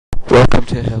Welcome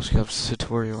to Hëlls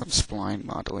tutorial on spline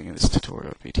modeling. In this tutorial,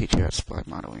 I'll be teaching you how to spline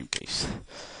modeling base.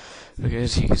 Okay,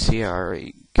 as you can see, I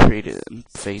already created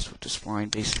a face with the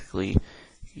spline. Basically,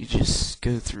 you just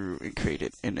go through and create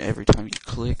it, and every time you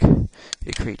click,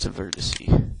 it creates a vertex.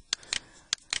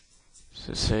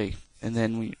 So say, and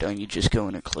then when you're done, you just go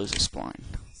in and close the spline.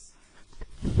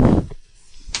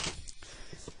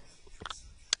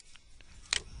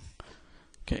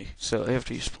 Okay, so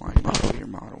after you spline model your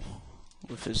model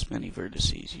with as many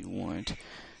vertices you want,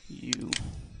 you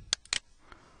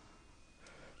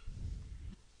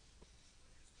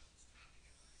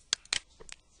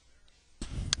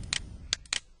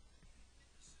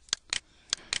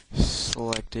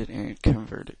select it and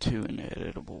convert it to an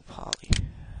editable poly.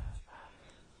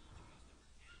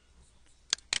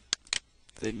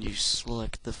 Then you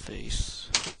select the face,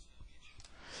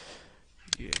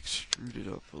 you extrude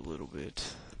it up a little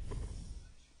bit,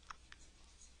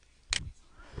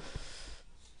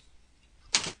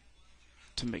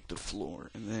 to make the floor,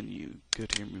 and then you go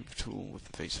to your move tool with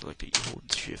the face selected, you hold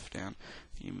shift down,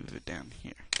 you move it down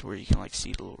here to where you can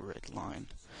see the little red line.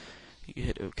 You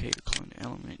hit OK to clone the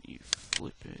element, you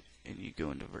flip it, and you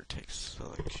go into vertex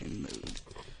selection mode.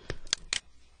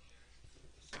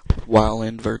 While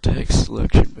in vertex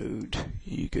selection mode,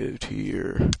 you go to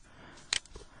your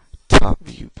top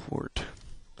viewport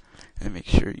and make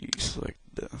sure you select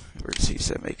the vertices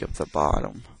that make up the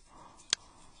bottom.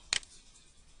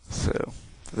 So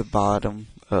the bottom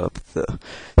of the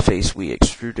face, we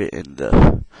extrude it in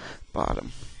the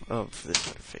bottom of this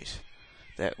other face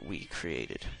that we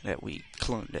created, that we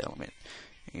cloned the element.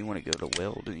 And you want to go to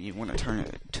weld, and you want to turn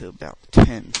it to about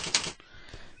 10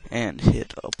 and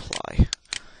hit apply.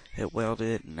 It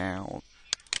welded. Now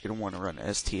you're going to want to run an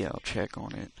STL check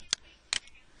on it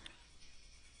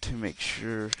to make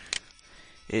sure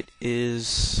it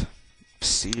is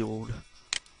sealed.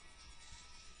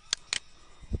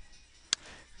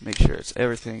 Make sure it's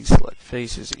everything, select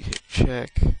faces, you hit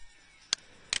check.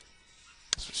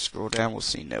 So scroll down, we'll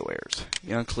see no errors.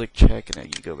 You unclick check, and then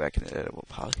you go back into editable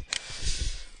poly.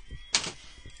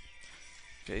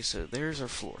 Okay, so there's our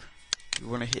floor. You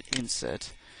want to hit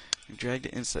inset, and drag the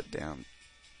inset down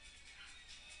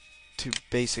to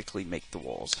basically make the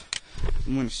walls.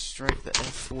 I'm going to strike the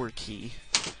F4 key,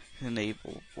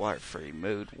 enable wireframe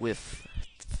mode with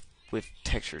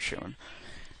texture shown.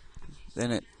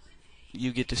 Then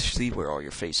you get to see where all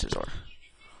your faces are.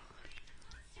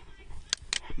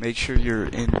 Make sure you're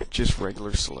in just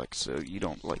regular select so you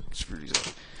don't screw these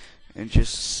up. And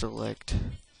just select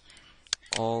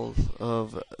all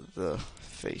of the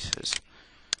faces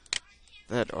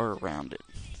that are around it.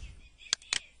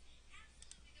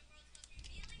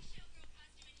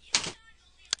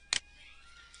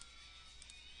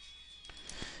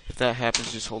 If that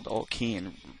happens, just hold Alt key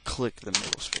and click the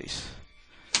middle space.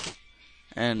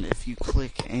 And if you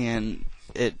click and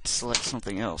it selects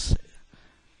something else,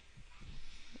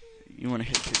 you want to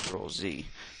hit Control Z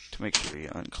to make sure you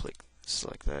unclick,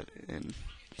 select that, and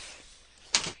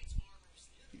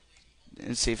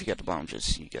see if you got the bottom.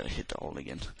 Just you gotta hit the Alt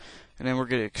again, and then we're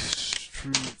gonna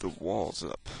extrude the walls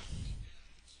up.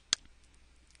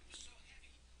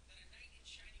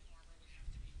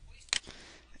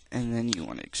 And then you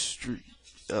want to extrude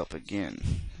up again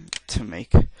to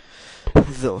make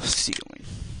the ceiling.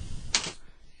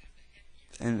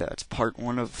 And that's part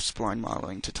 1 of spline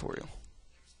modeling tutorial.